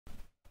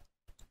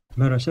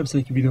Merhaba arkadaşlar, bir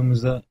sonraki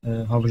videomuzda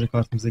hafıza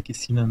kartımızdaki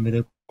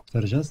silimleri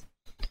kurtaracağız.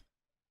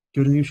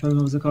 Gördüğünüz gibi şu an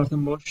hafıza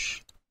kartım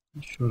boş.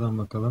 Şuradan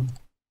bakalım.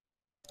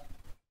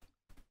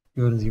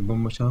 Gördüğünüz gibi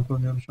bomboş alan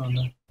kullanıyorum şu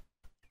anda.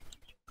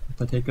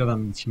 Hatta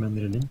tekrardan bir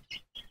çimendirelim.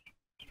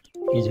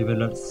 İyice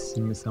veriler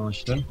silmesi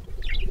amaçlı.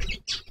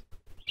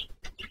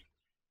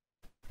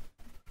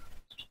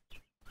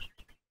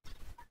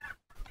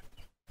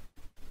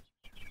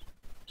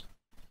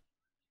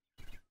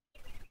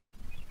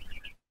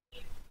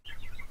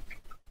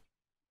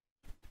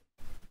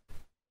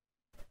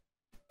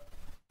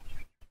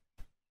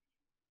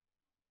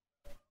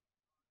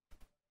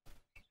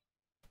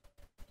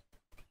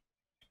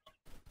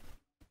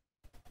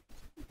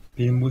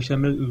 Benim bu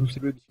işlem biraz uzun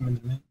sürüyor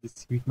çimendirme.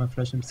 Büyük ihtimal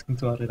Flash'ta bir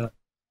sıkıntı var ya da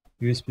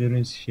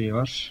USB'lerin şeyi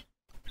var.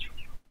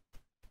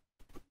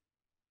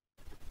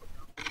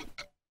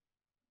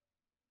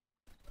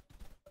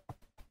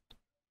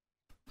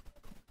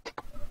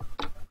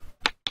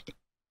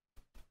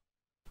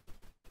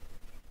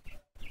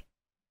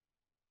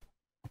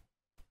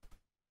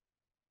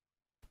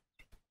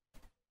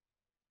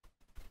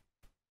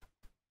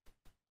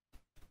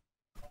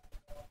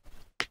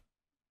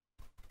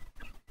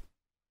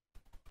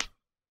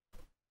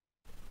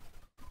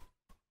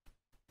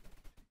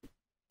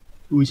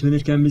 Bu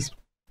içmenirken biz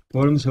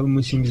programı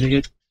çalınmış için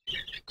bize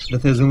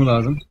data yazımı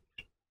lazım.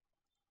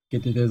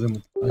 Get data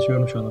yazımı.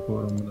 Açıyorum şu anda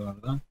programı da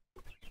orada.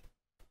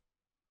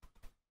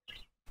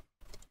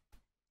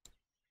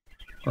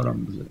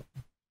 Programımızı.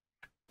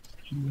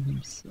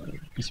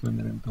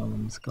 İçmenlerin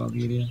tamamlaması kaldı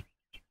geriye.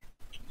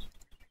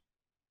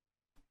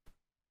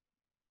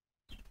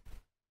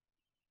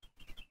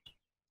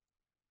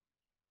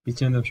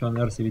 İçmenlerim şu an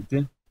yarısı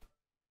bitti.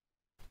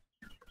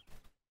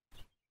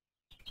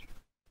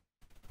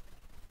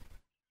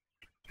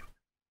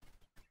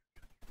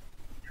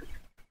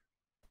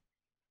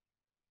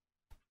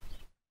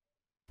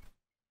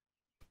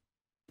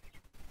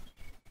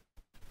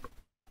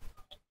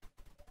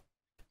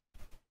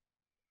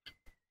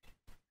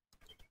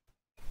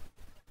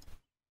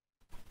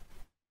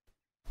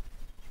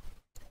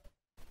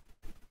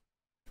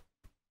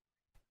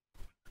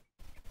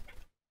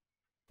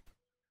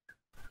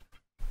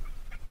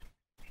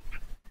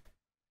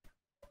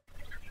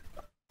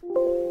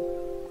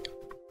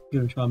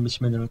 Şu an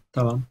biçmeleri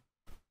tamam.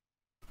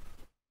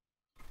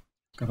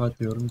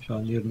 Kapatıyorum. Şu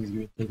an gördüğünüz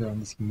gibi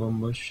tekrar diskim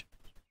bomboş.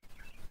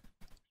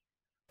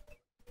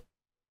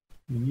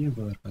 Niye bu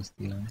kadar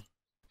kastı ya?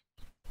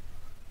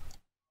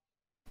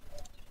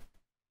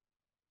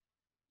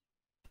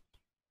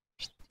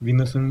 İşte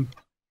Windows'un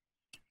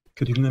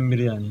kötülüğünden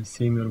biri yani.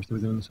 Sevmiyorum işte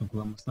Windows'un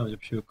kullanmasını. Öyle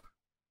bir şey yok.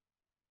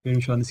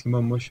 Benim şu an diskim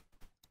bomboş.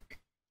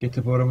 GT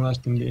programını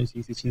açtığımda en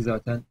seçili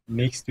zaten.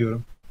 Max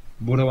diyorum.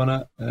 Burada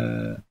bana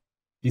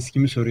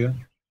diskimi soruyor.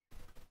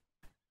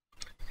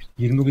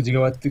 29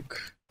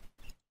 GB'lık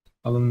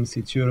alanını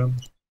seçiyorum.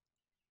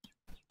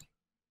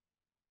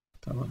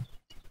 Tamam.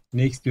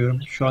 Next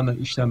diyorum. Şu anda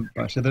işlem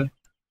başladı.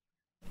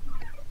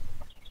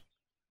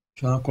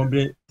 Şu an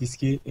komple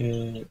diski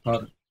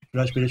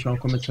Flash böyle şu an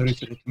komple tarıyor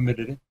tüm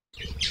verileri.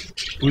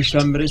 Bu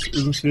işlem biraz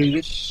uzun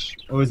sürebilir.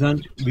 O yüzden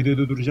videoyu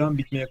durduracağım.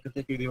 Bitmeye yakın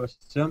tek videoyu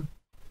başlatacağım.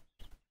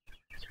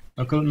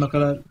 Bakalım ne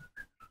kadar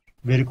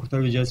veri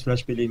kurtarabileceğiz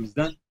Flash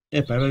belleğimizden.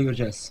 Hep beraber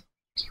göreceğiz.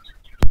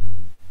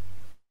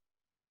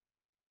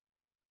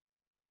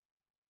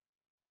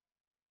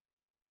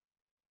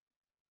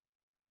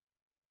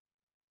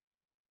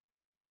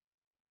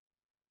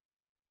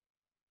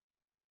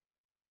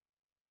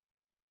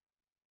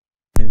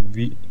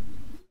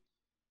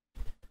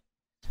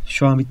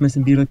 Şu an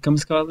bitmesine 1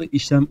 dakikamız kaldı.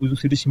 İşlem uzun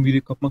sürdüğü için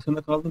videoyu kapatmak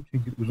zorunda kaldım.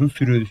 Çünkü uzun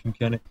sürüyordu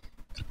çünkü yani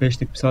 45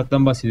 dakika bir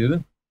saatten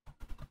bahsediyordu.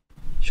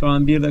 Şu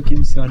an 1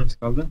 dakika saniyemiz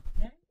kaldı.